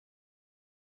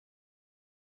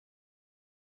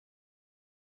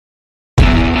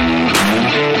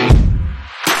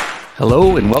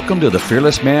Hello and welcome to the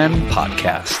Fearless Man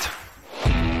Podcast.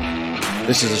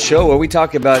 This is a show where we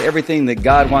talk about everything that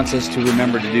God wants us to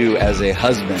remember to do as a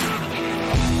husband,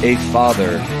 a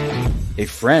father, a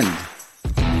friend,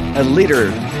 a leader,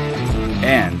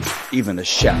 and even a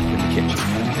chef in the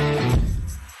kitchen.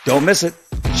 Don't miss it.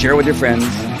 Share with your friends,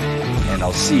 and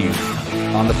I'll see you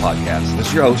on the podcast. This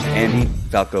is your host, Andy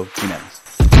Falco Jimenez.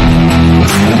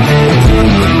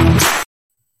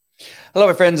 Hello,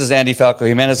 my friends. This is Andy Falco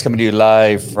Jimenez coming to you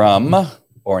live from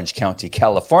Orange County,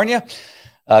 California.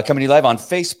 Coming to you live on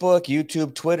Facebook,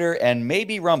 YouTube, Twitter, and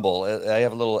maybe Rumble. I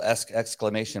have a little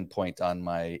exclamation point on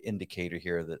my indicator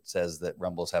here that says that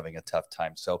Rumble's having a tough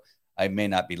time. So I may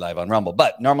not be live on Rumble,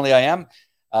 but normally I am.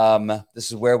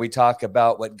 This is where we talk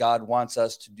about what God wants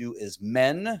us to do as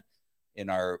men in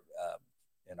our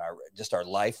just our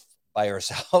life by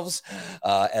ourselves,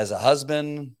 as a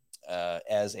husband,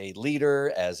 as a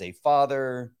leader, as a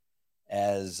father,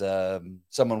 as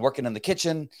someone working in the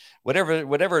kitchen,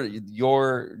 whatever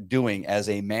you're doing as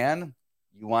a man,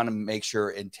 you want to make sure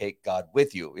and take God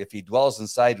with you. If he dwells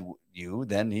inside you,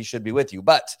 then he should be with you.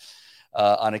 But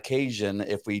on occasion,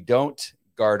 if we don't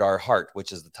guard our heart,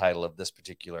 which is the title of this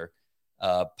particular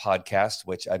podcast,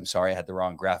 which I'm sorry, I had the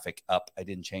wrong graphic up. I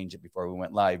didn't change it before we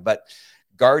went live, but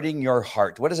guarding your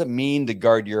heart. What does it mean to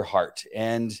guard your heart?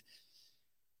 And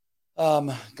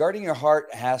guarding your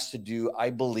heart has to do,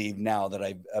 I believe now that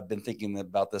I've been thinking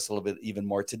about this a little bit even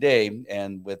more today,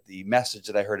 and with the message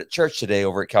that I heard at church today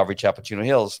over at Calvary Chapel, Chino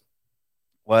Hills,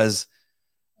 was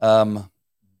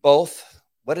both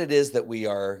what it is that we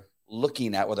are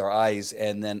looking at with our eyes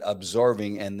and then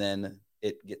absorbing, and then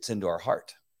it gets into our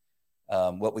heart.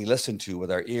 What we listen to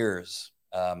with our ears,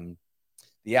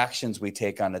 the actions we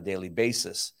take on a daily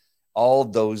basis, all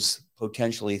those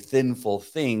potentially sinful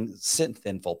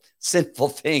things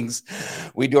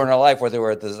we do in our life, whether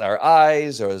it's our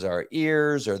eyes or as our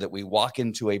ears, or that we walk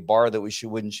into a bar that we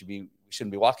shouldn't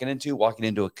be walking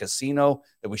into a casino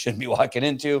that we shouldn't be walking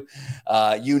into,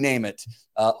 you name it.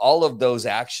 All of those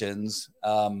actions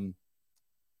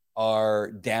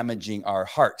are damaging our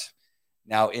heart.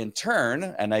 Now, in turn,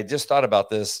 and I just thought about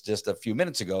this just a few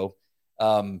minutes ago,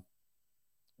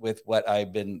 with what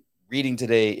I've been reading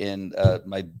today in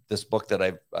this book that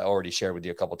I already shared with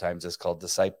you a couple of times. Is called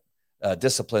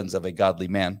Disciplines of a Godly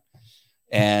Man.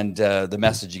 And the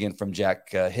message again from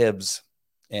Jack Hibbs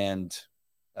and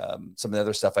some of the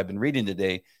other stuff I've been reading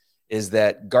today is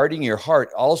that guarding your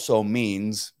heart also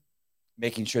means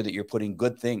making sure that you're putting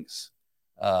good things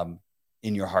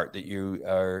in your heart, that you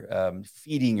are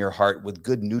feeding your heart with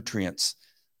good nutrients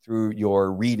through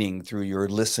your reading, through your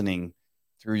listening,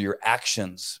 through your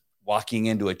actions, walking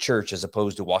into a church as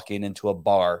opposed to walking into a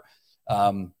bar,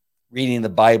 reading the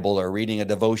Bible or reading a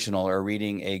devotional or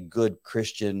reading a good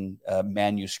Christian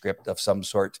manuscript of some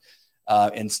sort,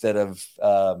 instead of,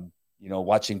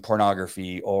 watching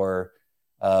pornography or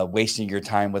wasting your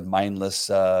time with mindless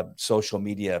social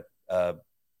media,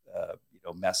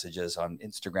 messages on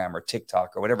Instagram or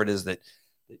TikTok or whatever it is that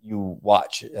you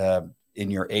watch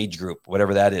in your age group,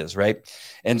 whatever that is, right?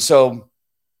 And so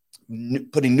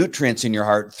putting nutrients in your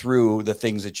heart through the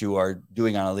things that you are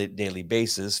doing on a daily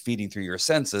basis, feeding through your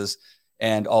senses,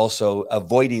 and also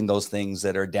avoiding those things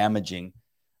that are damaging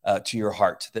to your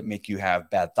heart, that make you have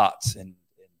bad thoughts and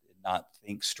not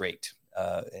think straight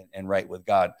and right with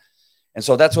God. And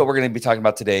so that's what we're going to be talking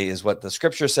about today, is what the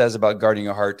scripture says about guarding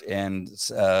your heart. And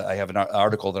I have an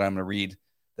article that I'm going to read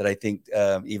that I think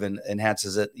even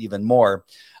enhances it even more.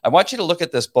 I want you to look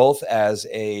at this both as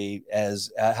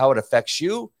how it affects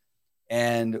you,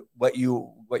 and what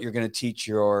you're going to teach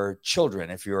your children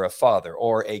if you're a father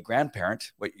or a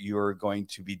grandparent, what you're going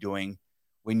to be doing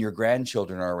when your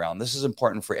grandchildren are around. This is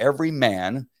important for every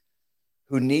man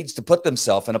who needs to put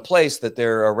themselves in a place that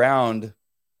they're around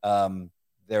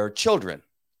their children,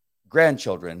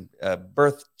 grandchildren,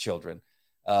 birth children.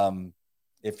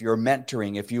 If you're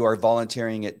mentoring, if you are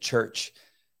volunteering at church,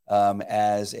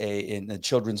 in the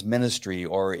children's ministry,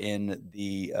 or in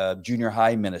the junior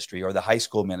high ministry, or the high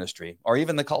school ministry, or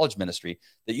even the college ministry,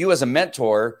 that you as a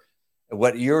mentor,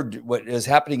 what is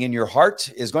happening in your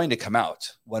heart is going to come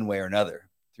out one way or another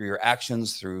through your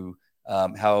actions, through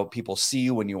how people see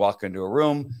you when you walk into a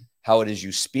room, how it is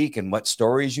you speak, and what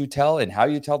stories you tell, and how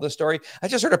you tell the story. I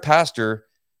just heard a pastor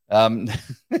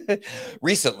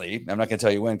recently, I'm not going to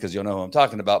tell you when because you'll know who I'm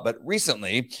talking about, but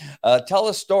recently tell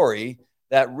a story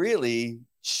that really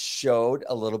showed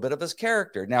a little bit of his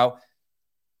character. Now,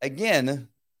 again,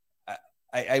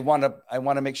 I want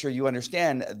to make sure you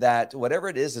understand that whatever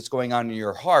it is that's going on in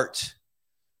your heart,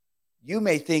 you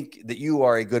may think that you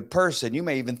are a good person. You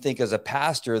may even think as a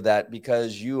pastor that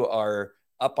because you are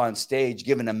up on stage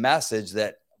giving a message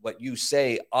that what you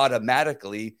say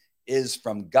automatically is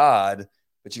from God.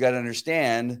 But you got to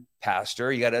understand,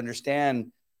 pastor, you got to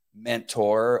understand,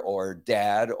 mentor or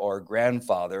dad or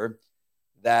grandfather,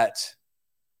 that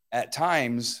at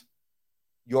times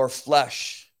your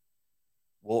flesh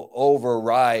will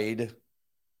override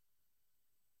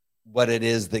what it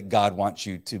is that God wants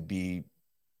you to be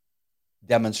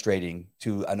demonstrating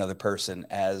to another person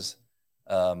as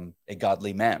a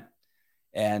godly man.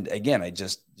 And again, I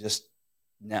just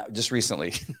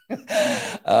recently,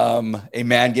 a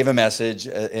man gave a message,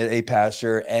 a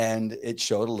pastor, and it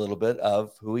showed a little bit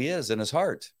of who he is in his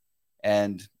heart.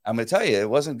 And I'm going to tell you, it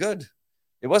wasn't good.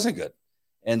 It wasn't good.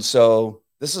 And so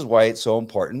this is why it's so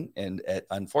important. And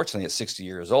unfortunately, at 60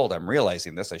 years old, I'm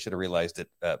realizing this. I should have realized it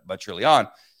much early on.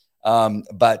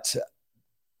 But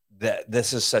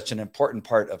this is such an important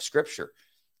part of Scripture,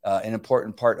 an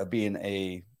important part of being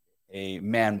a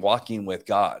man walking with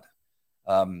God.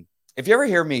 If you ever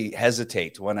hear me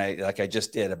hesitate when like I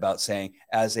just did about saying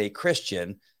as a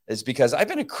Christian, it's because I've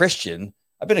been a Christian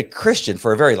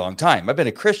for a very long time. I've been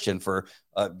a Christian for,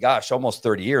 almost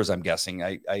 30 years, I'm guessing.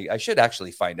 I should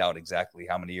actually find out exactly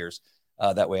how many years.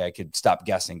 That way I could stop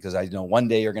guessing, because I know one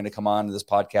day you're going to come on to this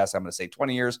podcast, I'm going to say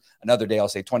 20 years. Another day I'll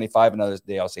say 25. Another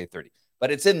day I'll say 30.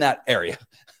 But it's in that area.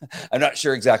 I'm not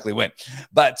sure exactly when.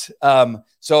 But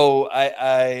so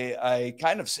I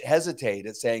kind of hesitate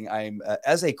at saying I'm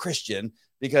as a Christian,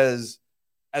 because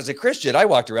as a Christian, I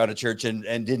walked around a church and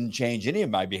didn't change any of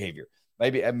my behavior.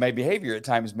 Maybe my behavior at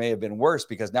times may have been worse,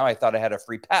 because now I thought I had a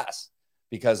free pass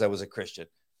because I was a Christian.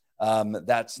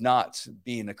 That's not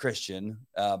being a Christian,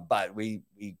 but we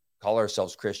call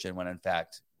ourselves Christian when in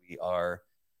fact we are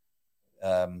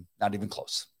not even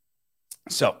close.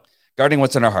 So guarding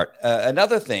what's in our heart.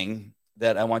 Another thing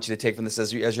that I want you to take from this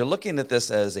as you're looking at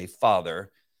this as a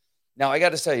father. Now, I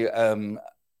got to tell you,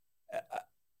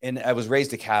 and I was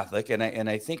raised a Catholic, and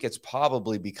I think it's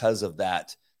probably because of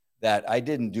that I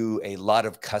didn't do a lot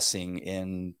of cussing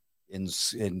in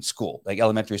school, like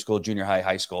elementary school, junior high,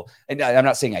 high school. And I'm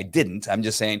not saying I didn't. I'm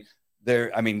just saying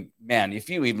if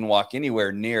you even walk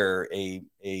anywhere near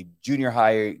a junior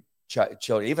high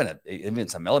children, even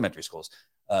some elementary schools,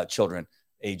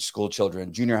 school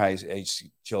children, junior high age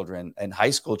children, and high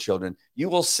school children, you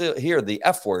will hear the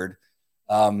F word,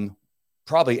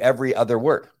 probably every other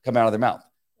word come out of their mouth,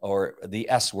 or the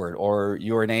S word, or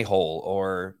you're an a-hole,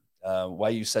 or why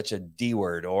you such a D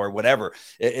word, or whatever.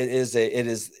 It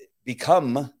is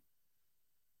become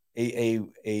a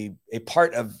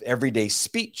part of everyday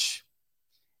speech.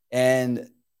 And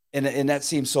that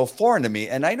seems so foreign to me.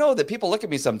 And I know that people look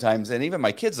at me sometimes, and even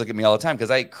my kids look at me all the time,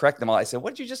 because I correct them all. I say,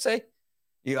 what did you just say?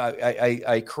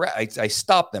 I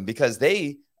stop them, because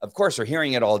they, of course, are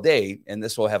hearing it all day. And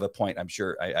this will have a point, I'm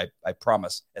sure. I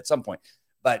promise, at some point.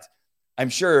 But I'm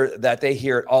sure that they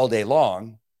hear it all day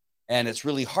long. And it's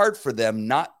really hard for them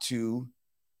not to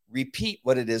repeat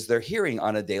what it is they're hearing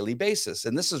on a daily basis.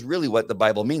 And this is really what the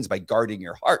Bible means by guarding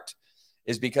your heart,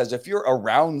 is because if you're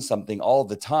around something all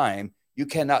the time, you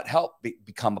cannot help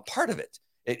become a part of it.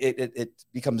 It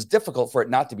becomes difficult for it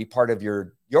not to be part of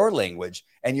your language.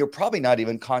 And you're probably not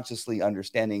even consciously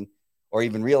understanding or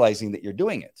even realizing that you're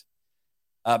doing it.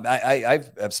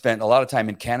 I've spent a lot of time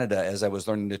in Canada as I was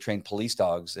learning to train police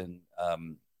dogs,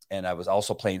 and I was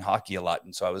also playing hockey a lot.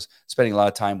 And so I was spending a lot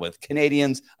of time with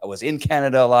Canadians. I was in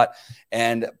Canada a lot.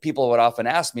 And people would often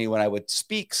ask me when I would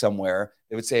speak somewhere,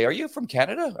 they would say, are you from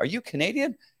Canada? Are you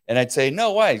Canadian? And I'd say,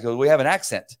 no, why? Because we have an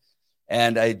accent.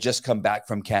 And I just come back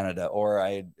from Canada, or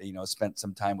I, spent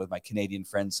some time with my Canadian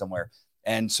friends somewhere.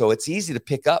 And so it's easy to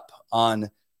pick up on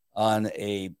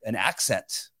an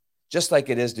accent, just like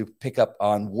it is to pick up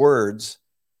on words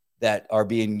that are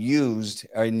being used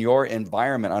in your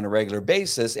environment on a regular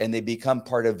basis, and they become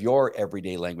part of your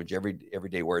everyday language,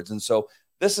 everyday words. And so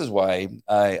this is why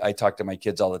I talk to my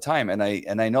kids all the time. And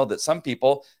I know that some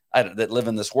people that live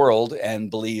in this world and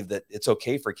believe that it's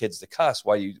okay for kids to cuss.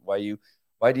 Why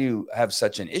do you have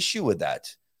such an issue with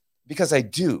that? Because I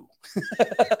do.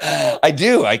 I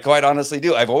do. I quite honestly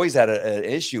do. I've always had an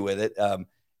issue with it.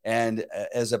 And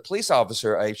as a police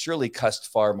officer, I surely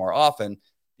cussed far more often,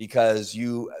 because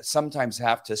you sometimes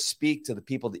have to speak to the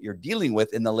people that you're dealing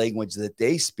with in the language that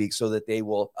they speak, so that they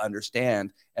will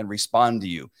understand and respond to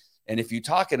you. And if you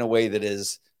talk in a way that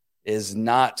is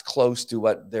not close to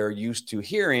what they're used to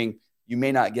hearing, you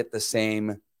may not get the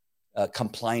same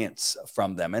compliance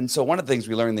from them. And so one of the things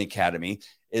we learn in the academy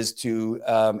is to,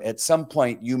 at some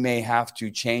point, you may have to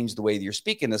change the way that you're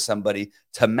speaking to somebody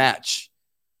to match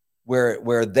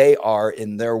where they are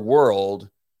in their world,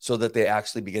 so that they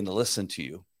actually begin to listen to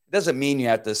you. It doesn't mean you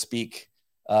have to speak,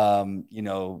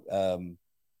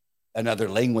 another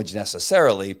language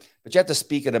necessarily, but you have to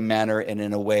speak in a manner and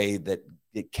in a way that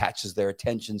it catches their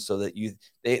attention, so that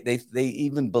they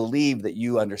even believe that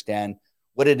you understand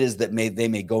what it is that they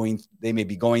may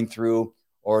be going through,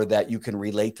 or that you can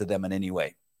relate to them in any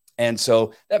way. And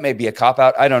so that may be a cop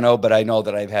out. I don't know, but I know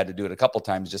that I've had to do it a couple of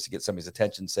times just to get somebody's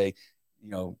attention. Say,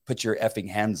 put your effing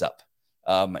hands up,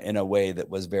 in a way that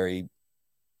was very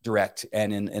direct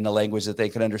and in a language that they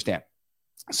could understand.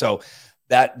 So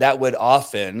that would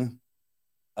often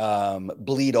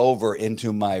bleed over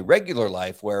into my regular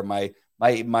life, where my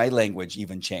language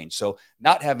even changed. So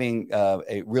not having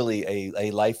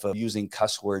a life of using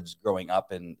cuss words growing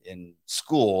up in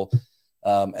school,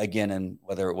 again, and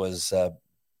whether it was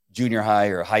junior high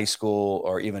or high school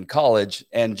or even college,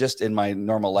 and just in my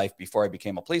normal life before I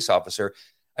became a police officer,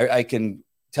 I can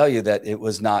tell you that it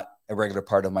was not a regular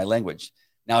part of my language.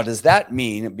 Now, does that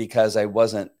mean because I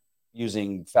wasn't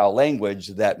using foul language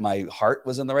that my heart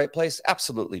was in the right place?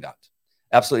 Absolutely not.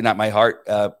 Absolutely not. My heart,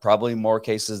 probably more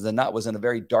cases than not, was in a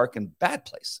very dark and bad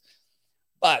place.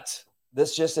 But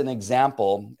this is just an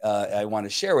example I want to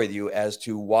share with you as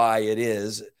to why it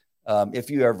is, if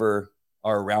you ever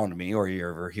are around me or you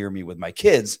ever hear me with my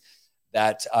kids,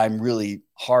 that I'm really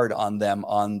hard on them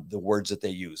on the words that they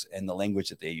use and the language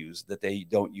that they use, that they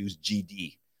don't use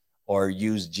GD or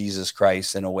use Jesus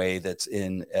Christ in a way that's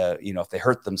if they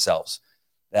hurt themselves,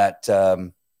 that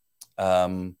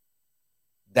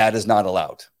is not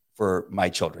allowed for my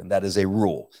children. That is a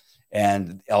rule.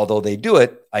 And although they do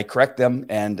it, I correct them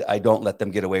and I don't let them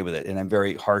get away with it. And I'm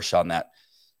very harsh on that.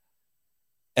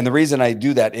 And the reason I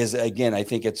do that is, again, I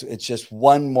think it's just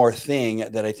one more thing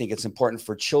that I think it's important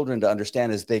for children to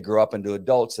understand as they grow up into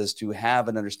adults, is to have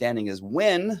an understanding is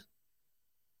when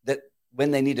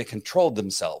they need to control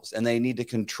themselves and they need to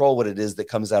control what it is that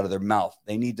comes out of their mouth.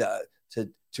 They need to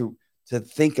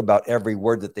think about every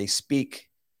word that they speak,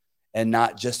 and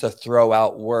not just to throw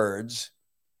out words,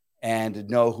 and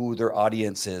know who their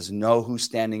audience is, know who's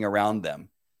standing around them.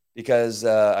 Because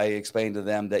I explained to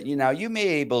them that, you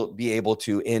may be able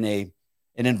to, in an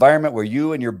environment where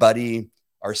you and your buddy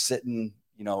are sitting,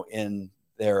 in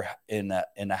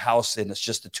a house, and it's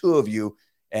just the two of you,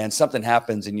 and something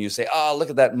happens and you say, oh, look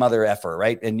at that mother effer,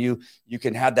 right? And you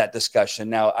can have that discussion.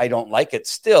 Now, I don't like it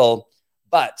still,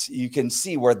 but you can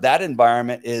see where that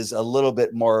environment is a little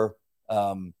bit more,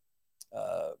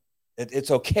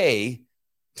 it's okay.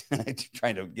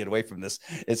 Trying to get away from this.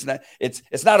 It's not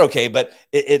okay, but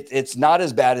it's not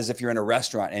as bad as if you're in a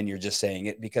restaurant and you're just saying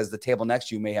it, because the table next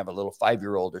to you may have a little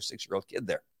 5-year-old or 6-year-old kid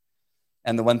there.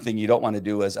 And the one thing you don't want to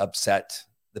do is upset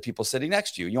the people sitting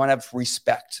next to you. You want to have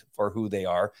respect for who they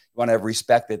are. You want to have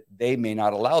respect that they may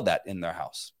not allow that in their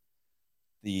house.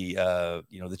 The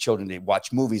children, they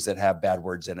watch movies that have bad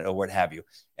words in it or what have you.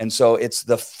 And so it's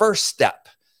the first step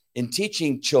in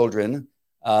teaching children,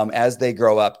 as they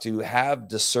grow up, to have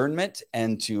discernment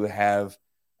and to have,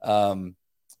 an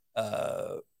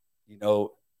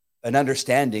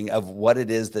understanding of what it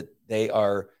is that they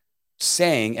are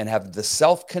saying, and have the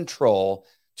self-control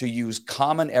to use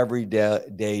common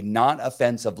everyday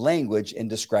non-offensive language in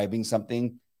describing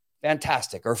something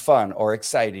fantastic or fun or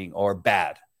exciting or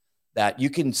bad, that you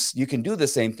can do the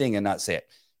same thing and not say it.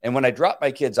 And when I drop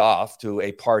my kids off to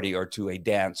a party or to a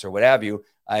dance or what have you,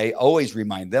 I always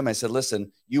remind them, I said,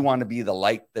 listen, you want to be the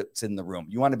light that's in the room.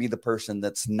 You want to be the person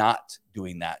that's not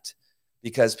doing that,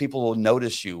 because people will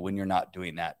notice you when you're not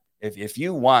doing that. If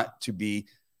you want to be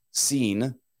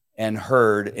seen and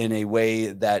heard in a way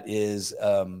that is,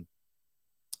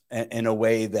 in a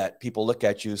way that people look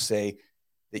at you, say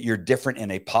that you're different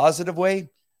in a positive way,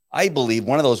 I believe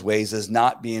one of those ways is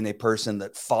not being a person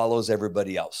that follows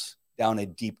everybody else down a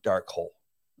deep, dark hole.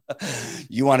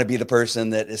 You want to be the person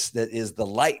that is the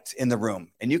light in the room,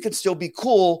 and you can still be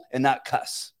cool and not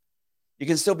cuss. You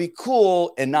can still be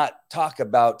cool and not talk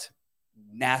about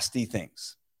nasty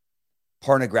things,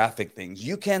 pornographic things.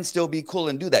 You can still be cool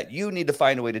and do that. You need to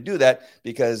find a way to do that,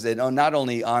 because it not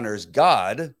only honors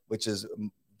God, which is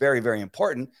very, very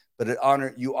important, but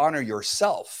you honor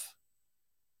yourself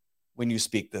when you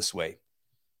speak this way.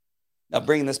 Now,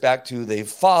 bringing this back to a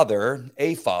father,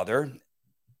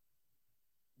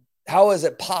 how is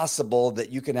it possible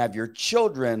that you can have your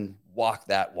children walk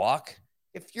that walk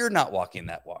if you're not walking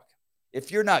that walk?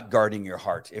 If you're not guarding your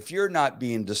heart, if you're not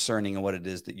being discerning in what it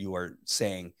is that you are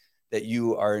saying, that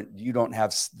you don't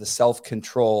have the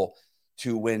self-control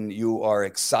to, when you are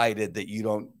excited, that you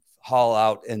don't haul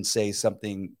out and say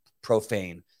something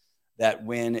profane, that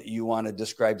when you want to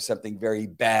describe something very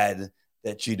bad,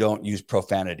 that you don't use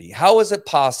profanity. How is it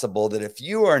possible that if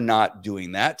you are not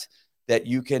doing that, that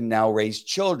you can now raise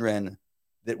children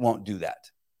that won't do that?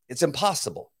 It's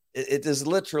impossible. It is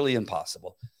literally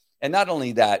impossible. And not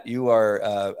only that, you are,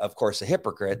 of course, a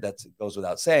hypocrite. That goes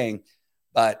without saying,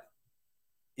 but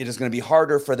it is going to be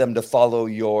harder for them to follow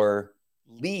your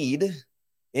lead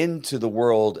into the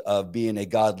world of being a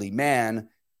godly man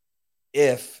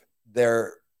if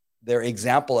their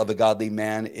example of a godly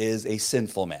man is a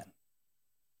sinful man.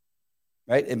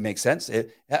 Right? It makes sense.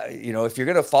 If you're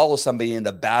going to follow somebody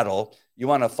into battle, you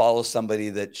want to follow somebody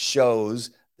that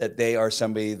shows that they are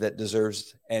somebody that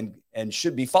deserves and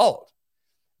should be followed,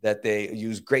 that they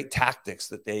use great tactics,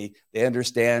 that they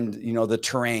understand, the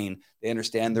terrain, they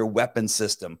understand their weapon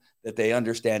system, that they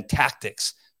understand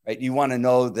tactics, right? You want to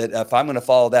know that if I'm going to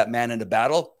follow that man into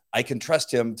battle, I can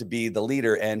trust him to be the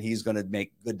leader and he's going to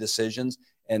make good decisions.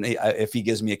 And if he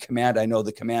gives me a command, I know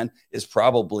the command is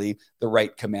probably the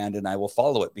right command and I will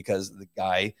follow it because the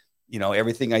guy,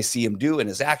 everything I see him do in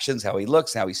his actions, how he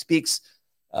looks, how he speaks,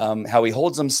 how he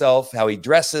holds himself, how he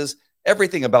dresses,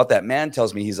 everything about that man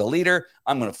tells me he's a leader.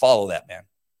 I'm going to follow that man,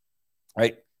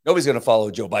 right? Nobody's going to follow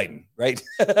Joe Biden, right?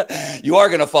 You are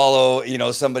going to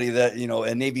follow, somebody that,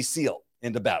 a Navy SEAL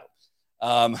into battle.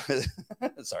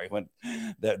 Sorry,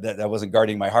 that wasn't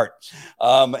guarding my heart.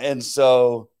 And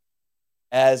so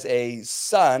as a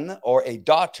son or a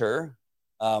daughter,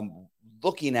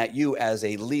 looking at you as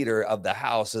a leader of the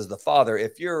house, as the father,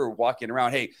 if you're walking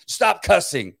around, hey, stop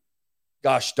cussing,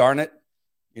 gosh darn it,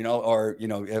 I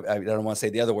don't want to say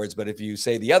the other words, but if you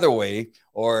say the other way,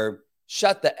 or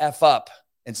shut the F up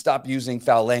and stop using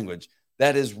foul language,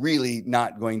 that is really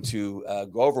not going to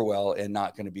go over well and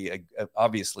not going to be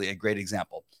obviously a great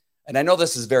example. And I know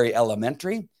this is very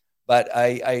elementary, but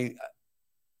I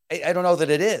don't know that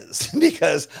it is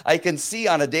because I can see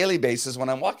on a daily basis when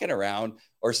I'm walking around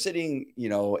or sitting,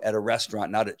 at a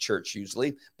restaurant, not at church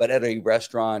usually, but at a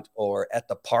restaurant or at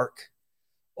the park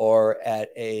or at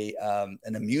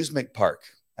an amusement park.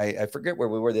 I forget where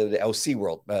we were the other day. Oh,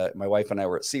 SeaWorld. My wife and I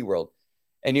were at SeaWorld.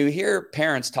 And you hear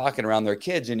parents talking around their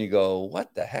kids and you go,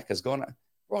 what the heck is going on?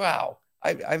 Wow.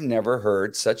 I've never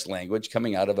heard such language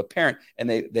coming out of a parent. And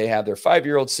they have their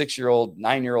 5-year-old, 6-year-old,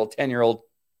 9-year-old, 10-year-old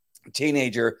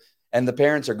teenager, and the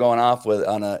parents are going off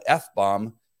on a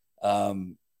F-bomb,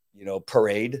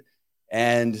 parade.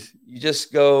 And you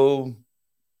just go,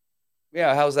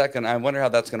 yeah, how's that going to, I wonder how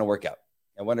that's going to work out.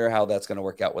 I wonder how that's going to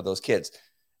work out with those kids.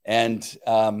 And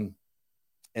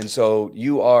so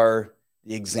you are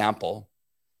the example.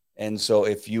 And so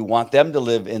if you want them to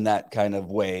live in that kind of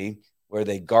way where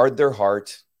they guard their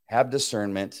heart, have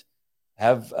discernment,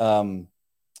 have,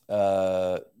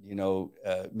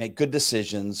 make good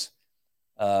decisions,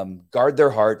 guard their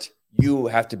heart, you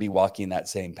have to be walking that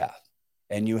same path.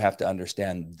 And you have to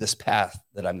understand this path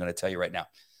that I'm going to tell you right now.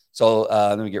 So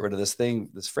let me get rid of this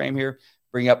frame here.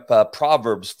 Bring up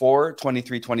Proverbs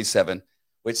 4:23-27,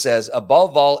 which says,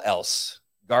 above all else,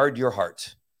 guard your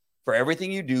heart, for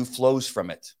everything you do flows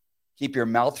from it. Keep your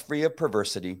mouth free of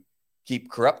perversity.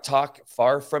 Keep corrupt talk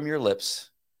far from your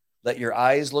lips. Let your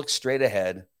eyes look straight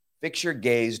ahead. Fix your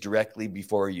gaze directly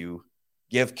before you.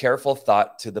 Give careful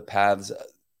thought to the paths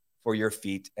for your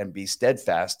feet and be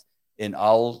steadfast in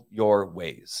all your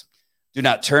ways. Do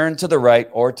not turn to the right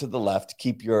or to the left.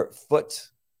 Keep your foot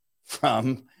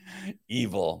from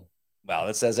evil. Wow,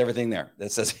 that says everything there.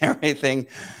 That says everything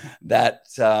that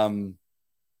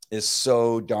is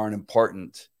so darn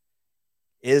important.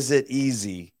 Is it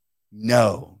easy?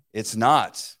 No, it's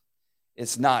not.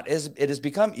 It's not. It has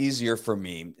become easier for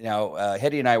me. Now,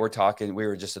 Hetty and I were talking. We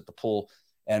were just at the pool,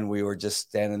 and we were just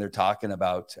standing there talking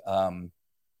about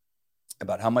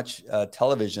how much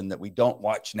television that we don't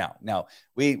watch now. Now,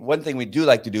 one thing we do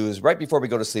like to do is right before we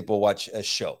go to sleep, we'll watch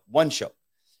one show,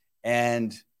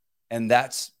 and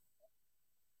it's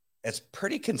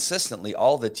pretty consistently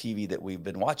all the TV that we've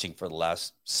been watching for the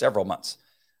last several months.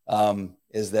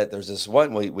 Is that there's this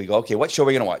one we go, okay, what show are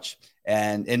we going to watch?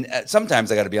 And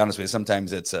sometimes I got to be honest with you,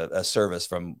 sometimes it's a service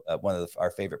from one of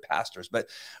our favorite pastors, but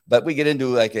we get into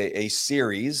like a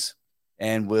series,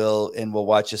 and we'll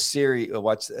watch a series,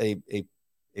 watch a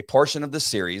portion of the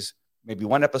series, maybe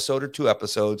one episode or 2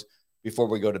 episodes before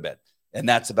we go to bed. And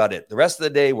that's about it. The rest of the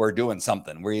day, we're doing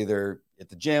something. We're either at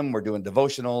the gym, we're doing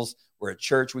devotionals, we're at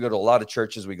church. We go to a lot of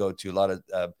churches. We go to a lot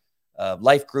of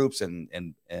life groups and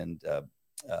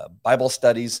Bible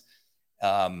studies.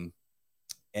 And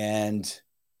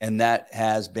that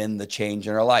has been the change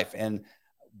in our life. And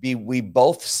we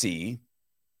both see,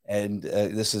 and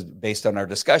this is based on our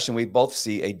discussion, we both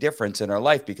see a difference in our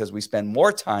life because we spend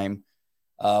more time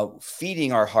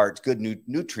feeding our hearts good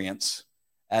nutrients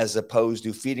as opposed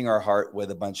to feeding our heart with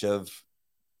a bunch of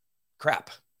crap.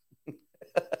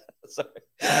 Sorry.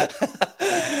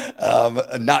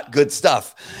 Not good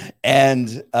stuff.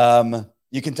 And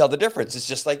you can tell the difference. It's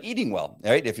just like eating well,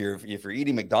 right? If you're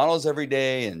eating McDonald's every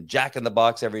day and Jack in the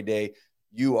Box every day,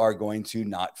 you are going to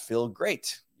not feel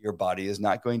great. Your body is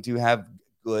not going to have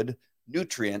good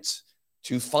nutrients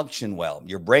to function well.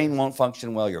 Your brain won't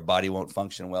function well. Your body won't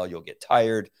function well. You'll get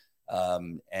tired,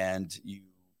 and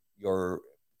your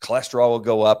cholesterol will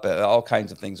go up. All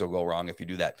kinds of things will go wrong if you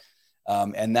do that.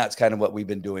 And that's kind of what we've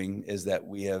been doing, is that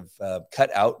we have cut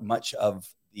out much of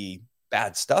the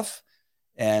bad stuff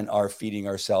and are feeding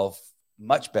ourselves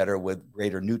much better with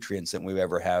greater nutrients than we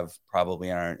ever have probably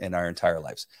in our entire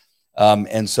lives.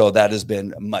 And so that has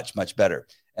been much, much better.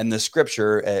 And the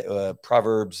scripture,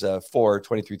 Proverbs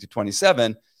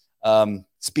 4:23-27,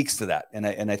 speaks to that.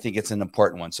 And I think it's an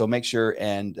important one. So make sure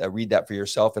and read that for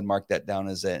yourself and mark that down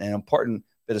as an important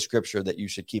bit of scripture that you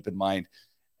should keep in mind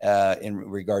in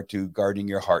regard to guarding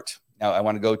your heart. Now, I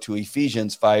want to go to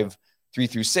Ephesians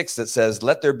 5:3-6 that says,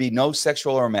 "Let there be no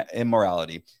sexual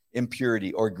immorality,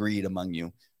 impurity, or greed among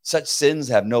you. Such sins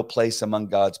have no place among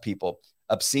God's people.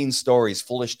 Obscene stories,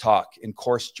 foolish talk, and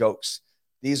coarse jokes,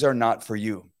 these are not for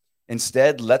you.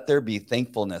 Instead, let there be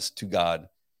thankfulness to God.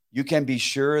 You can be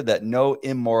sure that no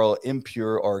immoral,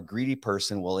 impure, or greedy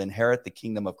person will inherit the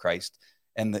kingdom of Christ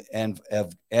and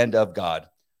of God.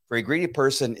 For a greedy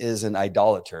person is an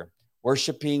idolater,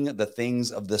 worshiping the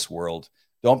things of this world.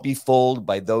 Don't be fooled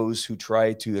by those who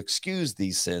try to excuse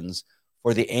these sins,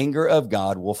 for the anger of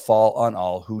God will fall on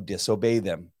all who disobey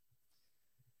them."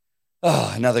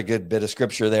 Oh, another good bit of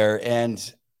scripture there.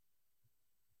 And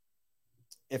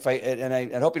I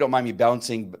hope you don't mind me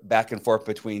bouncing back and forth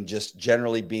between just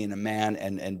generally being a man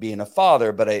and being a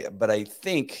father, but I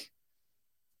think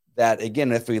that,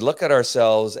 again, if we look at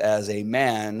ourselves as a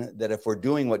man, that if we're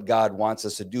doing what God wants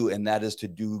us to do, and that is to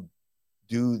do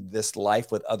this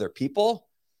life with other people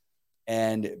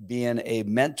and being a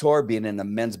mentor, being in a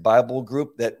men's Bible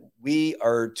group, that we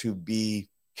are to be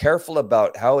careful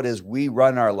about how it is we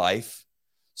run our life,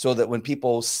 so that when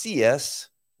people see us,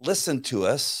 listen to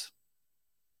us,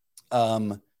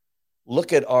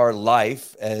 look at our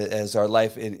life as our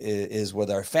life is with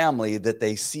our family, that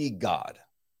they see God.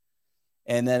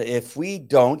 And that if we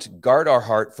don't guard our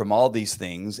heart from all these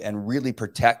things and really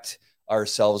protect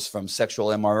ourselves from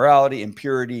sexual immorality,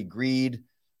 impurity, greed,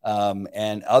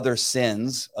 and other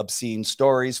sins, obscene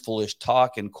stories, foolish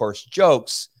talk, and coarse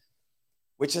jokes,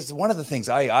 which is one of the things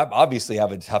I obviously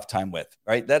have a tough time with,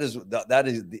 right?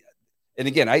 And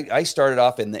again, I started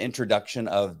off in the introduction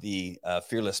of the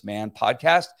Fearless Man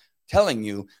podcast telling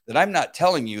you that I'm not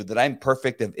telling you that I'm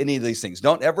perfect of any of these things.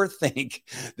 Don't ever think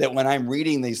that when I'm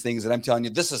reading these things that I'm telling you,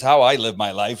 this is how I live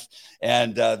my life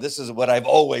and this is what I've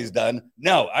always done.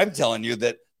 No, I'm telling you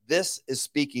that this is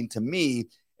speaking to me.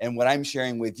 And what I'm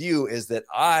sharing with you is that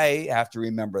I have to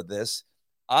remember this.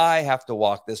 I have to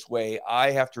walk this way.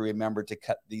 I have to remember to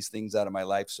cut these things out of my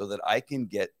life so that I can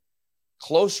get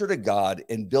closer to God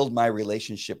and build my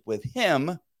relationship with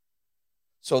Him,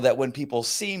 so that when people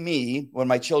see me, when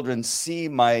my children see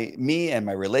me and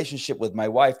my relationship with my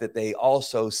wife, that they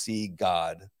also see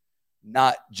God,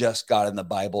 not just God in the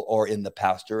Bible or in the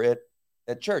pastor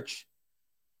at church,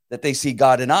 that they see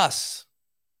God in us,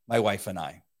 my wife and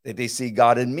I, that they see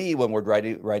God in me when we're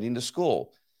riding to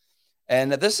school.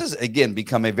 And this has, again,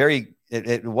 become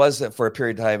it was for a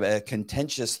period of time a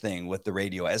contentious thing with the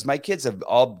radio. As my kids have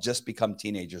all just become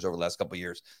teenagers over the last couple of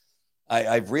years,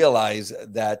 I've realized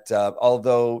that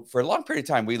although for a long period of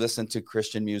time we listened to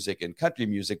Christian music and country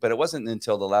music, but it wasn't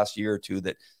until the last year or two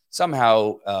that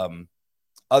somehow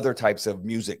other types of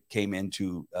music came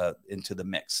into the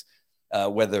mix.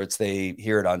 Whether it's they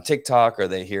hear it on TikTok or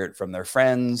they hear it from their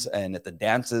friends and at the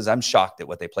dances. I'm shocked at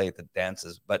what they play at the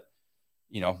dances, but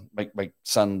my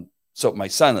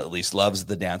son at least loves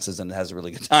the dances and has a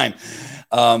really good time.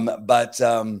 But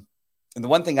the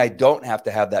one thing I don't have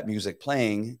to have that music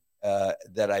playing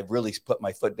that I've really put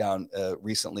my foot down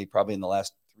recently, probably in the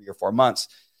last 3 or 4 months,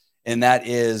 and that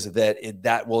is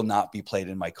that will not be played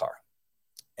in my car.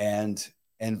 And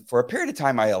for a period of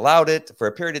time, I allowed it. For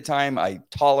a period of time, I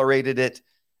tolerated it.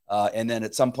 And then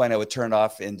at some point I would turn it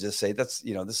off and just say,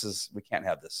 we can't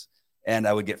have this. And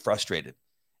I would get frustrated.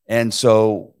 And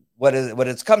so what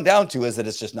it's come down to is that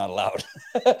it's just not allowed.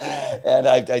 And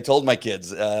I told my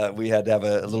kids, we had to have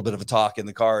a little bit of a talk in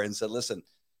the car and said, listen,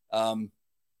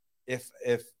 if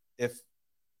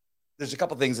there's a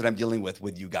couple of things that I'm dealing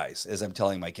with you guys, as I'm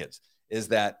telling my kids, is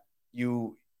that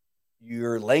your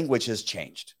language has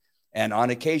changed. And on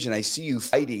occasion, I see you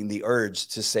fighting the urge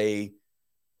to say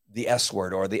the S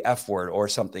word or the F word or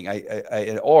something,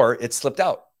 or it slipped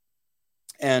out.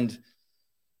 And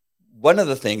one of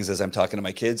the things, as I'm talking to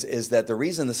my kids, is that the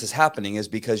reason this is happening is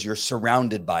because you're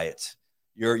surrounded by it.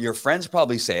 Your friends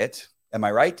probably say it. Am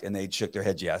I right? And they shook their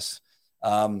heads yes.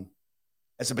 I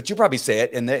said, but you probably say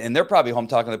it. And they're probably home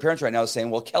talking to the parents right now saying,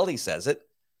 well, Kelly says it.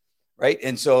 Right.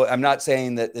 And so I'm not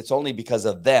saying that it's only because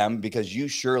of them, because you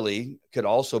surely could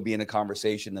also be in a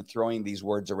conversation and throwing these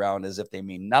words around as if they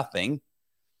mean nothing.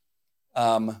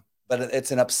 But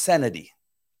it's an obscenity.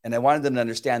 And I wanted them to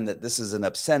understand that this is an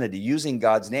obscenity. Using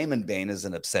God's name in vain is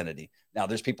an obscenity. Now,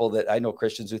 there's people that I know,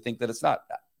 Christians, who think that it's not.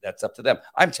 That's up to them.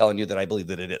 I'm telling you that I believe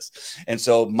that it is. And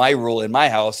so my rule in my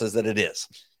house is that it is.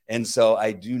 And so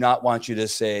I do not want you to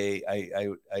say,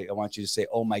 I want you to say,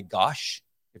 oh my gosh.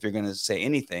 If you're going to say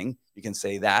anything, you can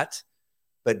say that,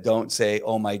 but don't say,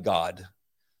 oh my God.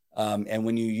 And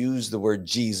when you use the word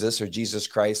Jesus or Jesus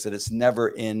Christ, that it's never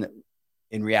in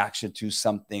reaction to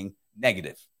something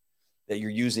negative, that you're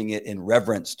using it in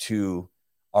reverence to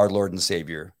our Lord and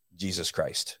Savior, Jesus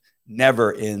Christ.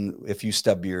 Never if you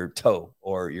stub your toe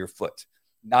or your foot,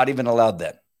 not even allowed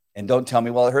then. And don't tell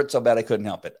me, well, it hurt so bad I couldn't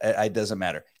help it. It doesn't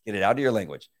matter. Get it out of your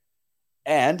language.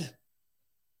 And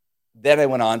then I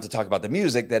went on to talk about the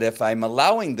music, that if I'm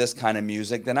allowing this kind of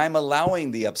music, then I'm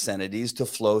allowing the obscenities to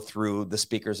flow through the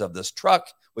speakers of this truck,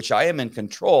 which I am in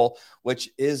control, which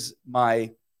is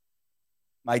my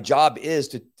job is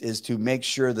to make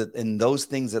sure that in those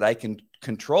things that I can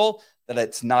control, that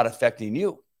it's not affecting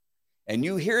you. And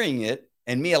you hearing it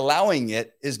and me allowing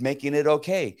it is making it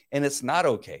okay. And it's not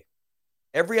okay.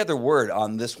 Every other word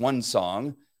on this one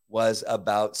song was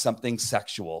about something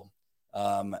sexual.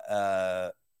 And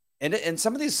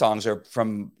some of these songs are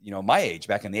from, my age,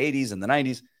 back in the 80s and the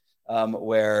 90s,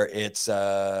 where it's,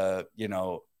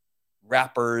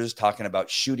 rappers talking about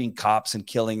shooting cops and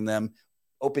killing them,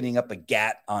 opening up a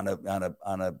gat on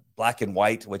a black and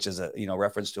white, which is a,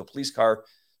 reference to a police car,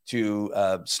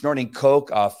 to snorting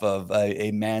coke off of a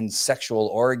man's sexual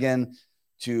organ,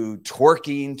 to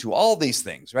twerking, to all these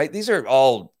things, right? These are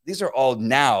all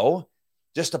now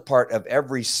just a part of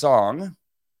every song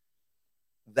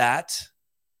that,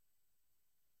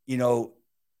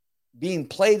 being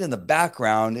played in the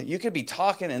background. You could be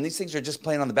talking and these things are just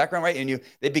playing on the background, right? And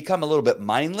they become a little bit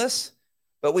mindless,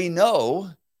 but we know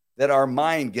that our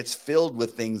mind gets filled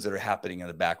with things that are happening in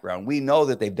the background. We know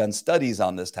that they've done studies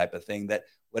on this type of thing, that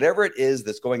whatever it is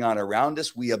that's going on around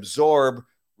us, we absorb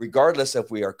regardless if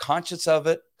we are conscious of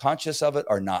it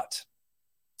or not.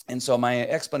 And so my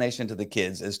explanation to the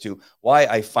kids as to why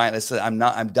I said,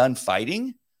 I'm done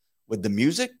fighting with the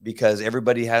music, because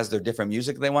everybody has their different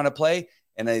music they want to play.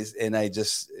 And I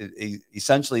just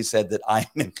essentially said that I'm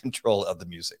in control of the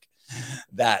music.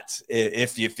 That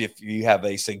if you have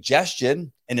a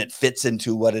suggestion and it fits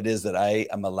into what it is that I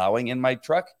am allowing in my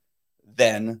truck,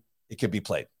 then it could be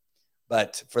played.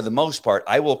 But for the most part,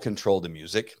 I will control the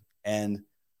music. And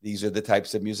these are the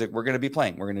types of music we're going to be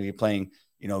playing. We're going to be playing,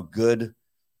 good,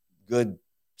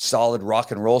 solid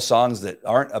rock and roll songs that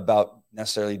aren't about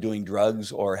necessarily doing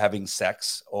drugs or having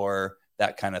sex or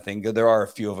that kind of thing. There are a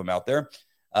few of them out there.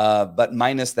 But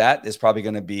minus that is probably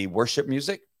going to be worship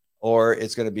music, or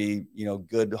it's going to be,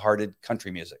 good-hearted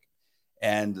country music.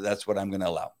 And that's what I'm going to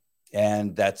allow.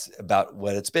 And that's about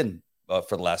what it's been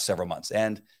for the last several months.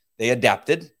 And they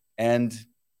adapted and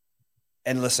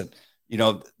listen,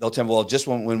 they'll tell me, well, just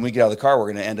when we get out of the car,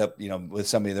 we're going to end up, with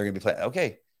somebody they're going to be playing.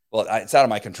 Okay, well, it's out of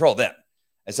my control then.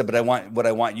 I said, but what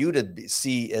I want you to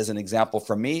see as an example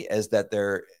from me is that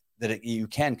you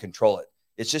can control it.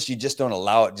 It's just, you just don't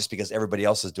allow it just because everybody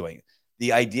else is doing it.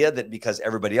 The idea that because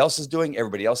everybody else is doing,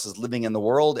 everybody else is living in the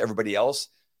world, everybody else,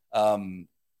 and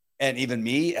even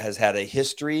me, has had a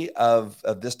history of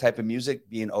this type of music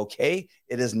being okay.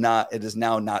 It is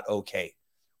now not okay.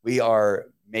 We are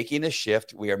making a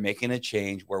shift. We are making a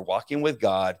change. We're walking with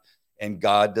God, and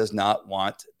God does not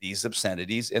want these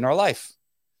obscenities in our life.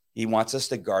 He wants us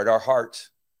to guard our heart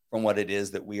from what it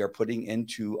is that we are putting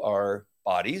into our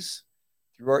bodies,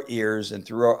 through our ears and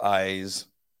through our eyes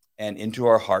and into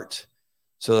our heart,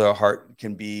 so that our heart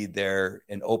can be there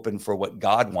and open for what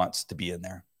God wants to be in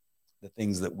there, the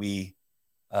things that we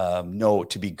know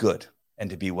to be good and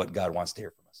to be what God wants to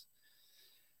hear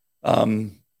from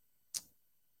us.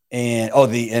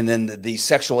 And then the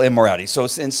sexual immorality. So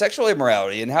in sexual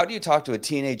immorality, and how do you talk to a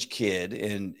teenage kid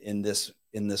in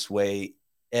this way,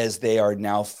 as they are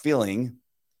now feeling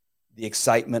the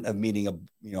excitement of meeting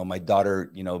my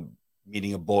daughter,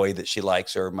 meeting a boy that she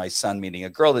likes, or my son meeting a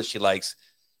girl that she likes,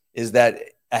 is that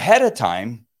ahead of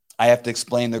time, I have to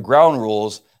explain the ground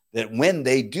rules, that when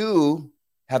they do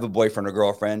have a boyfriend or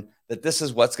girlfriend, that this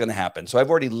is what's going to happen. So I've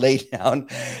already laid down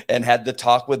and had the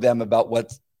talk with them about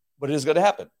what is going to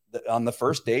happen. On the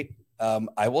first date,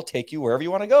 I will take you wherever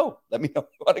you want to go. Let me know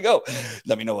where you want to go.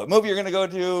 Let me know what movie you're going to go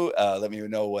to. Let me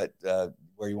know where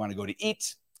you want to go to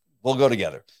eat. We'll go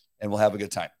together. and we'll have a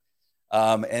good time.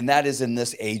 And that is in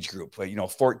this age group,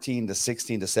 14 to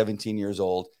 16 to 17 years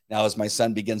old. Now, as my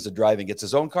son begins to drive and gets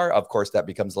his own car, of course, that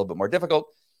becomes a little bit more difficult.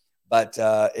 But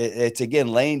it's, again,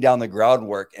 laying down the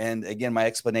groundwork. And again, my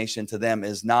explanation to them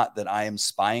is not that I am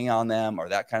spying on them or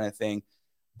that kind of thing,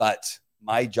 but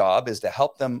my job is to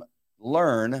help them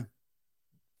learn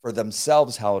for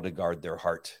themselves how to guard their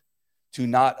heart, to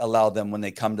not allow them, when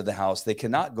they come to the house, they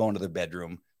cannot go into their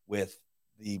bedroom with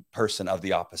the person of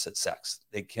the opposite sex.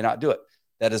 They cannot do it.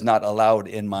 That is not allowed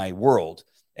in my world.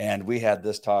 And we had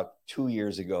this talk 2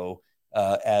 years ago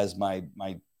as my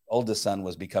oldest son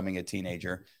was becoming a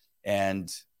teenager.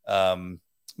 And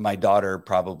my daughter,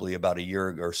 probably about a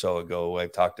year or so ago, I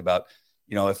talked about,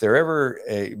 if they're ever,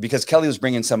 because Kelly was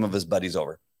bringing some of his buddies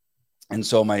over. And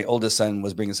so my oldest son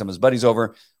was bringing some of his buddies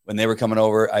over. When they were coming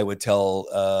over, I would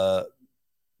tell,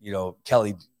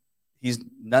 Kelly,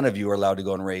 none of you are allowed to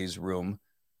go in Ray's room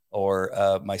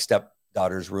or my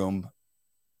stepdaughter's room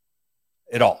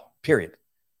at all, period.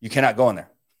 You cannot go in there.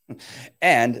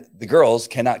 And the girls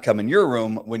cannot come in your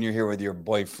room when you're here with your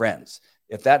boyfriends.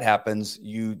 If that happens,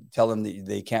 you tell them that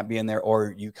they can't be in there,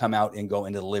 or you come out and go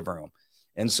into the living room.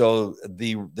 And so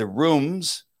the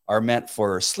rooms are meant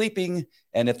for sleeping.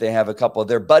 And if they have a couple of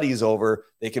their buddies over,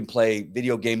 they can play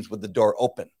video games with the door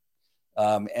open.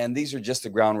 And these are just the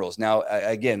ground rules. Now,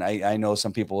 again, I know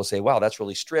some people will say, wow, that's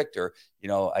really strict, or,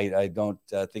 I don't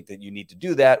think that you need to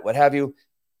do that, what have you.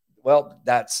 Well,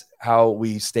 that's how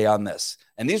we stay on this.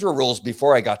 And these were rules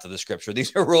before I got to the scripture.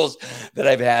 These are rules that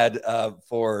I've had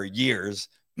for years,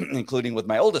 including with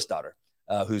my oldest daughter,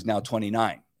 who's now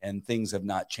 29, and things have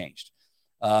not changed.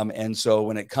 And so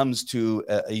when it comes to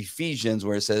Ephesians,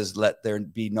 where it says, let there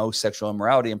be no sexual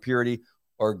immorality, impurity,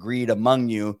 or greed among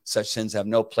you, such sins have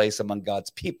no place among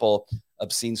God's people.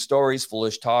 Obscene stories,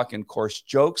 foolish talk, and coarse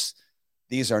jokes,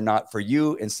 these are not for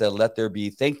you. Instead, let there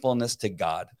be thankfulness to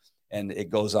God. And it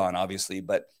goes on, obviously.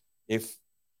 But if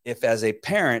as a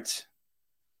parent,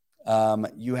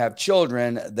 you have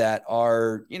children that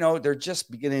are, they're just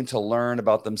beginning to learn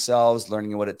about themselves,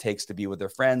 learning what it takes to be with their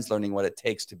friends, learning what it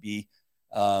takes to be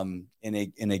in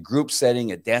a group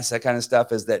setting, at dance, that kind of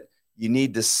stuff, is that you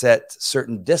need to set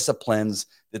certain disciplines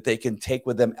that they can take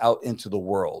with them out into the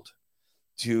world.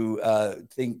 To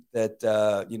think that,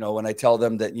 when I tell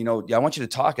them that, I want you to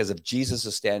talk as if Jesus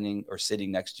is standing or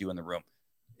sitting next to you in the room.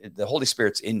 The Holy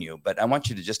Spirit's in you, but I want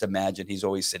you to just imagine he's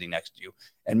always sitting next to you,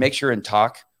 and make sure and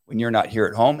talk when you're not here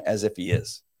at home as if he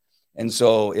is. And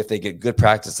so if they get good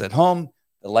practice at home,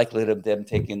 the likelihood of them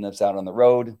taking this out on the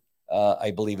road,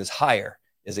 I believe, is higher.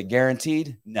 Is it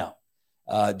guaranteed? No.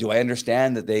 Do I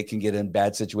understand that they can get in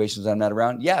bad situations when I'm not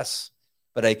around? Yes,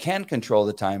 but I can control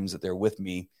the times that they're with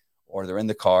me, or they're in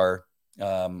the car,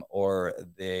 or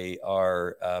they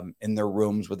are in their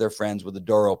rooms with their friends with the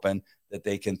door open, that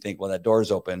they can think, well, that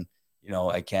door's open,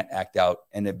 I can't act out.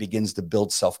 And it begins to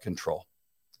build self-control.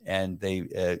 And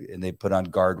they put on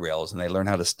guardrails, and they learn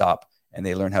how to stop, and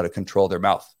they learn how to control their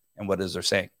mouth and what is they're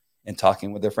saying and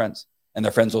talking with their friends. And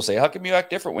their friends will say, how come you act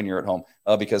different when you're at home?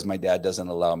 Because my dad doesn't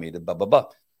allow me to blah, blah, blah.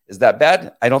 Is that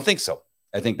bad? I don't think so.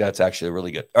 I think that's actually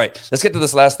really good. All right, let's get to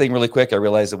this last thing really quick. I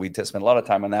realize that we spent a lot of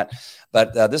time on that,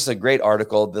 but this is a great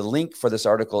article. The link for this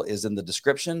article is in the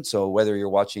description. So whether you're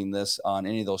watching this on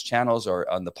any of those channels or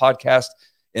on the podcast,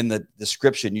 in the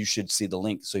description, you should see the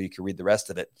link so you can read the rest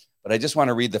of it. But I just want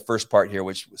to read the first part here,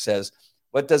 which says,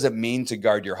 what does it mean to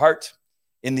guard your heart?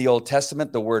 In the Old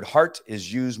Testament, the word heart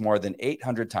is used more than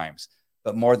 800 times,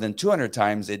 but more than 200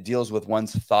 times it deals with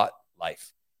one's thought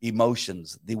life,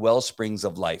 emotions, the well springs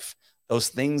of life, those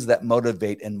things that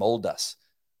motivate and mold us.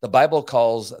 The Bible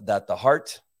calls that the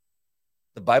heart.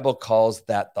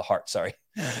 Sorry.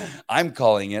 I'm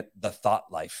calling it the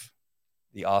thought life.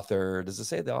 The author, does it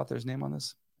say the author's name on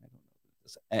this? I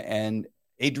don't know. And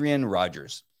Adrian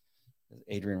Rogers.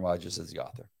 Adrian Rogers is the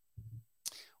author.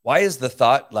 Why is the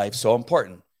thought life so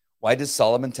important? Why did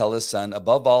Solomon tell his son,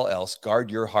 above all else,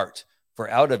 guard your heart, for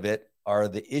out of it are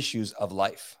the issues of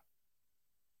life?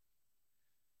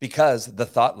 Because the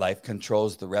thought life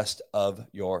controls the rest of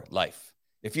your life.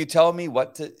 If you tell me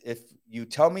what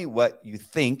you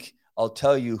think, I'll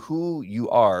tell you who you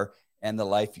are and the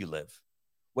life you live.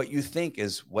 What you think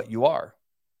is what you are.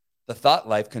 The thought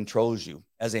life controls you.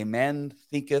 As a man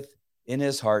thinketh in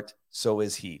his heart, so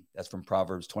is he. That's from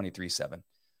Proverbs 23:7.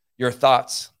 Your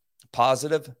thoughts,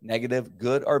 positive, negative,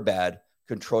 good, or bad,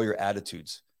 control your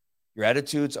attitudes. Your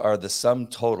attitudes are the sum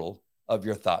total of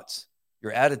your thoughts.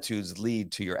 Your attitudes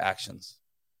lead to your actions.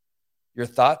 Your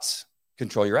thoughts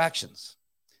control your actions.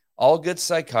 All good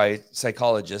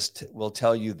psychologists will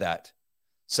tell you that.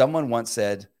 Someone once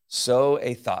said, sow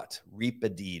a thought, reap a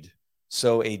deed.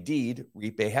 Sow a deed,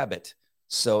 reap a habit.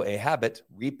 Sow a habit,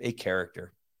 reap a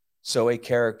character. Sow a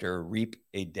character, reap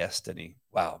a destiny.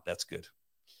 Wow, that's good.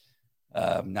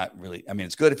 Not really. I mean,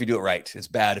 it's good if you do it right. It's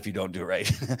bad if you don't do it right.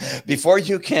 Before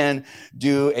you can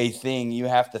do a thing, you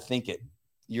have to think it.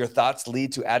 Your thoughts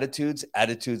lead to attitudes.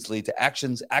 Attitudes lead to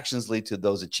actions. Actions lead to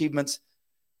those achievements.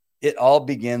 It all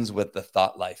begins with the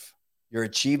thought life. Your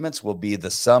achievements will be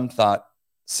the sum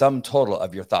total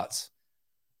of your thoughts.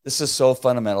 This is so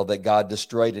fundamental that God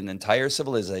destroyed an entire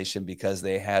civilization because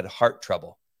they had heart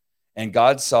trouble. And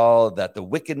God saw that the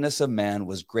wickedness of man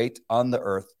was great on the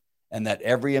earth, and that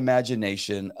every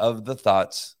imagination of the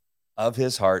thoughts of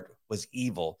his heart was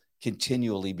evil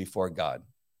continually before God.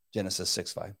 Genesis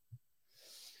 6:5.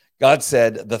 God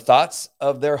said, the thoughts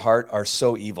of their heart are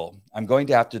so evil. I'm going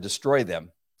to have to destroy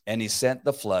them. And he sent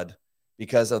the flood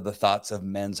because of the thoughts of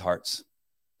men's hearts.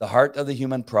 The heart of the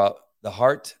human problem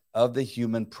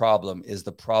is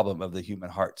the problem of the human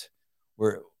heart.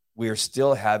 We are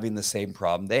still having the same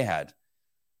problem they had.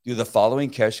 Do the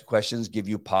following questions give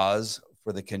you pause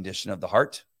for the condition of the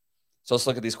heart? So let's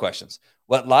look at these questions.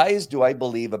 What lies do I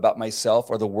believe about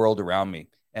myself or the world around me?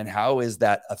 And how is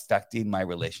that affecting my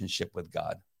relationship with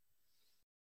God?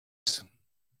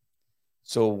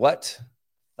 So what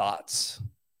thoughts,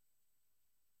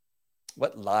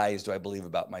 what lies do I believe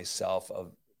about myself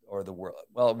or the world?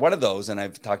 Well, one of those, and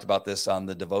I've talked about this on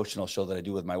the devotional show that I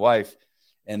do with my wife,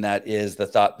 and that is the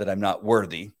thought that I'm not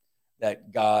worthy,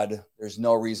 that God, there's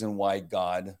no reason why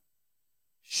God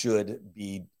should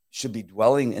be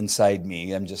dwelling inside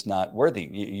me. I'm just not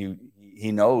worthy.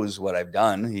 He knows what I've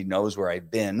done. He knows where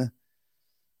I've been.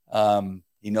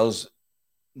 He knows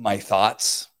my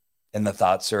thoughts, and the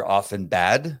thoughts are often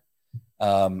bad.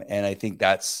 And I think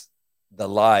that's the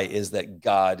lie, is that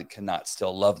God cannot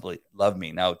still love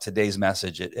me. Now, today's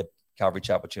message at Calvary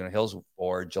Chapel Chino Hills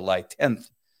for July 10th,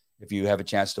 if you have a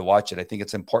chance to watch it, I think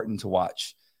it's important to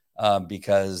watch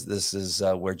because this is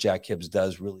where Jack Hibbs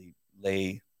does really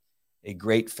lay a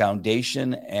great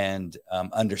foundation and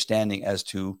understanding as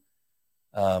to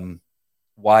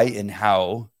why and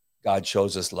how God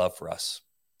shows us love for us.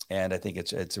 And I think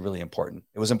it's really important.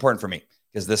 It was important for me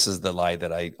because this is the lie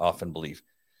that I often believe.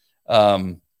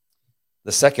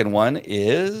 The second one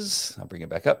is, I'll bring it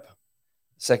back up.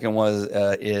 Second one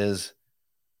is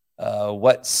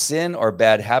what sin or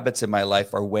bad habits in my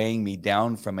life are weighing me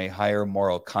down from a higher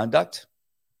moral conduct?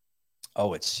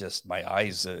 Oh, it's just my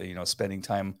eyes, spending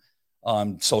time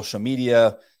on social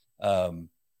media, on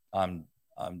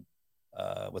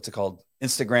what's it called?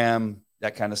 Instagram,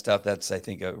 that kind of stuff. That's, I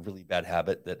think, a really bad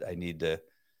habit that I need to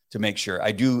make sure.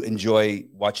 I do enjoy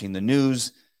watching the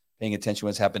news, paying attention to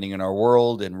what's happening in our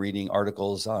world and reading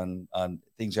articles on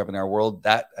things happening in our world.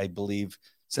 That, I believe,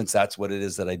 since that's what it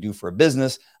is that I do for a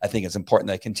business, I think it's important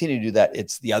that I continue to do that.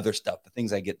 It's the other stuff, the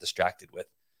things I get distracted with,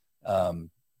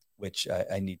 which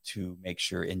I need to make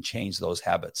sure and change those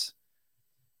habits.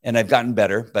 And I've gotten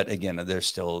better, but again, they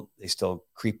still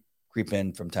creep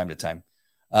in from time to time.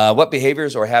 What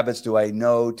behaviors or habits do I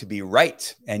know to be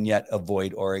right and yet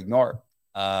avoid or ignore?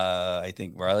 I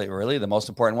think really the most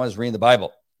important one is reading the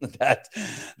Bible.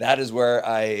 That is where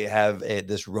I have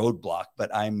this roadblock, but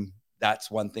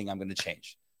that's one thing I'm going to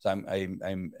change. So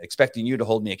I'm expecting you to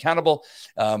hold me accountable.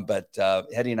 But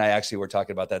Hetty and I actually were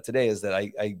talking about that today, is that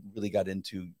I really get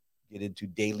into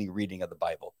daily reading of the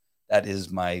Bible. That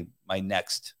is my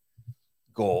next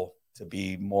goal, to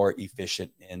be more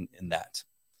efficient in that.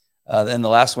 Then the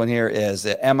last one here is,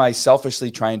 am I selfishly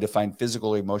trying to find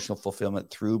physical or emotional fulfillment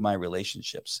through my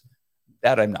relationships?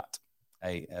 That I'm not.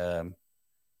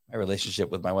 My relationship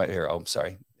with my wife here. Oh, I'm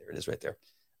sorry. There it is right there.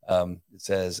 It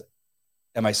says,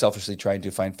 am I selfishly trying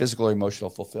to find physical or emotional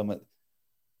fulfillment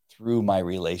through my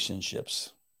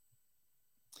relationships?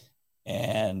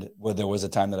 And where there was a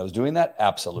time that I was doing that,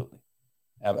 absolutely.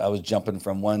 I was jumping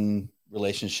from one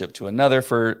relationship to another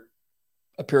for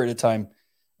a period of time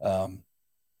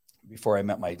before I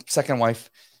met my second wife,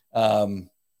 and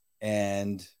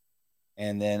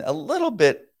then a little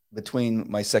bit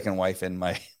between my second wife and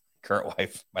my current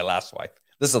wife, my last wife.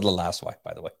 This is the last wife,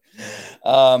 by the way.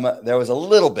 There was a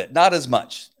little bit, not as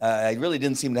much. I really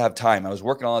didn't seem to have time. I was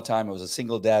working all the time. I was a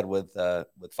single dad with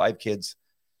 5 kids,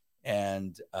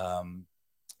 and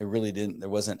there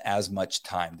wasn't as much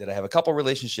time. Did I have a couple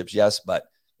relationships? Yes, but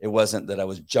it wasn't that I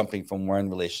was jumping from one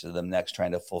relationship to the next,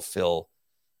 trying to fulfill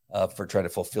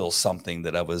something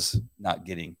that I was not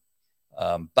getting.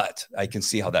 But I can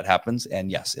see how that happens. And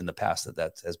yes, in the past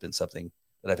that has been something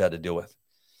that I've had to deal with.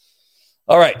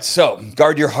 All right. So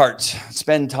guard your heart,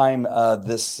 spend time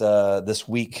this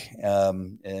week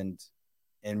and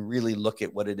and really look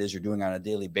at what it is you're doing on a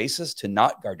daily basis to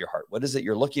not guard your heart. What is it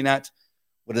you're looking at?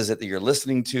 What is it that you're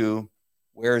listening to?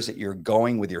 Where is it you're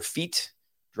going with your feet,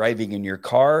 driving in your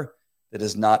car that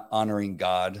is not honoring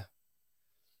God?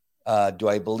 Do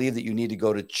I believe that you need to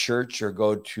go to church or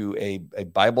go to a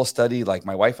Bible study like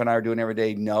my wife and I are doing every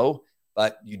day? No,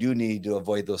 but you do need to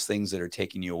avoid those things that are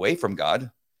taking you away from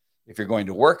God. If you're going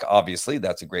to work, obviously,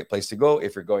 that's a great place to go.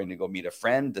 If you're going to go meet a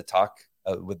friend to talk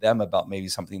with them about maybe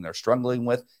something they're struggling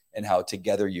with and how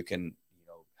together you can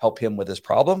help him with his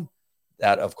problem,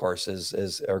 that, of course,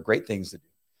 are great things to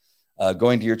do.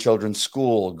 Going to your children's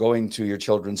school, going to your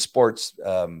children's sports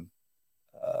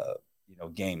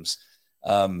games,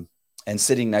 and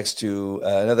sitting next to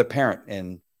another parent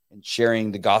and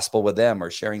sharing the gospel with them or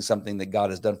sharing something that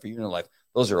God has done for you in your life.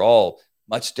 Those are all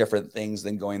much different things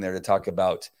than going there to talk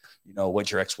about,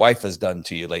 what your ex-wife has done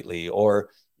to you lately, or,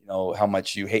 how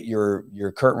much you hate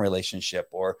your current relationship,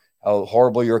 or how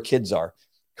horrible your kids are.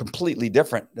 Completely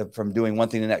different from doing one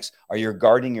thing to the next. Are you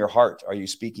guarding your heart? Are you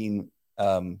speaking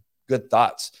good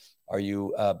thoughts? Are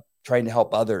you trying to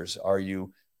help others? Are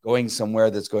you going somewhere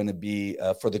that's going to be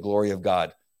for the glory of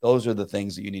God? Those are the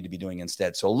things that you need to be doing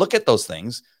instead. So look at those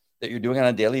things that you're doing on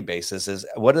a daily basis. Is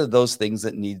what are those things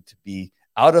that need to be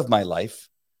out of my life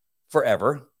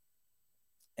forever?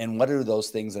 And what are those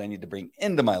things that I need to bring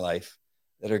into my life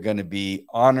that are going to be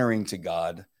honoring to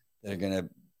God, that are going to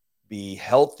be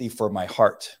healthy for my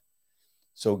heart?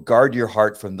 So guard your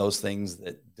heart from those things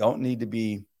that don't need to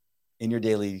be in your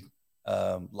daily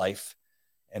life,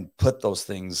 and put those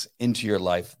things into your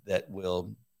life that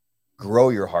will grow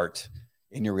your heart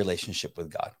in your relationship with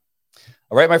God.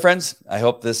 All right, my friends, I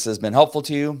hope this has been helpful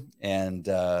to you, and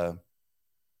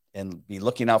be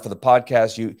looking out for the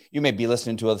podcast. You may be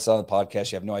listening to us on the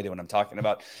podcast. You have no idea what I'm talking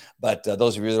about, but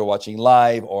those of you that are watching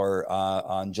live or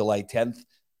on July 10th,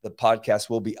 the podcast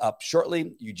will be up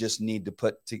shortly. You just need to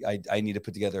I need to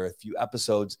put together a few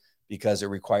episodes, because it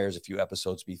requires a few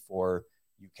episodes before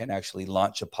you can actually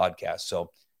launch a podcast.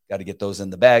 So got to get those in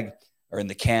the bag, or in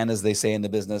the can, as they say in the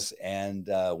business. And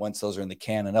once those are in the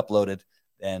can and uploaded,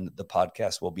 then the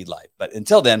podcast will be live. But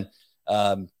until then,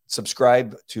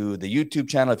 subscribe to the YouTube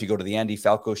channel. If you go to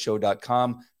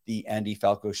theandyfalcoshow.com,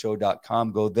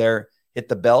 theandyfalcoshow.com, go there, hit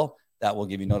the bell. That will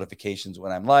give you notifications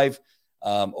when I'm live.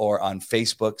 Or on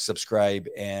Facebook, subscribe,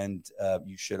 and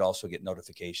you should also get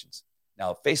notifications.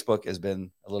 Now, Facebook has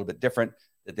been a little bit different,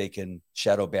 that they can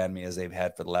shadow ban me as they've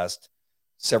had for the last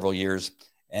several years.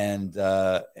 And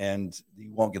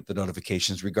you won't get the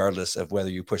notifications regardless of whether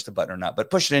you push the button or not. But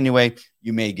push it anyway.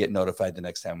 You may get notified the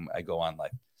next time I go on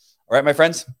live. All right, my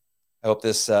friends, I hope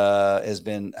this has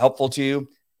been helpful to you.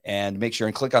 And make sure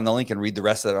and click on the link and read the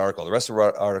rest of that article. The rest of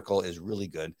the article is really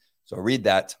good. So read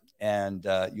that, and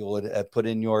you'll put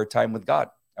in your time with God.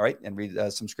 All right, and read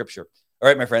some scripture. All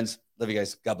right, my friends, love you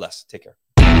guys. God bless. Take care.